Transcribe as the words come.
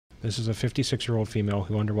This is a 56-year-old female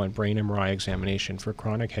who underwent brain MRI examination for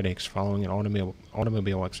chronic headaches following an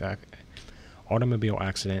automobile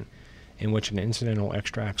accident in which an incidental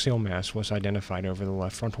extra-axial mass was identified over the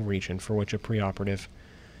left frontal region for which a preoperative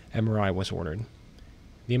MRI was ordered.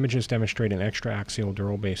 The images demonstrate an extra-axial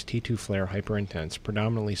dural-based T2 FLAIR hyperintense,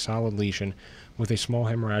 predominantly solid lesion with a small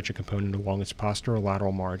hemorrhagic component along its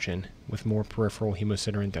posterolateral margin, with more peripheral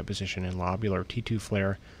hemosiderin deposition and lobular T2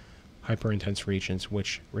 FLAIR hyperintense regions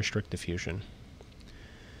which restrict diffusion.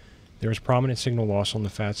 There is prominent signal loss on the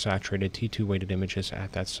fat-saturated T2 weighted images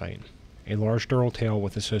at that site. A large dural tail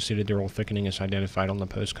with associated dural thickening is identified on the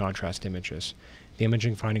post-contrast images. The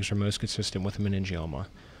imaging findings are most consistent with a meningioma.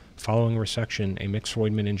 Following resection, a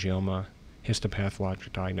myxoid meningioma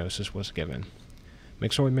histopathologic diagnosis was given.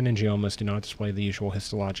 Myxoid meningiomas do not display the usual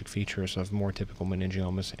histologic features of more typical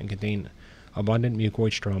meningiomas and contain abundant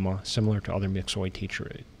mucoid stroma similar to other myxoid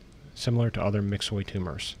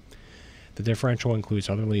tumors. The differential includes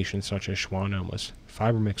other lesions such as schwannomas,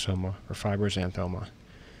 fibromyxoma, or fibroxanthoma.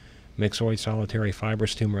 Myxoid solitary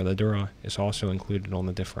fibrous tumor of the dura is also included on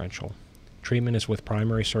the differential. Treatment is with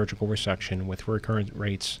primary surgical resection with recurrent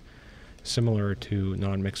rates similar to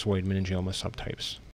non-myxoid meningioma subtypes.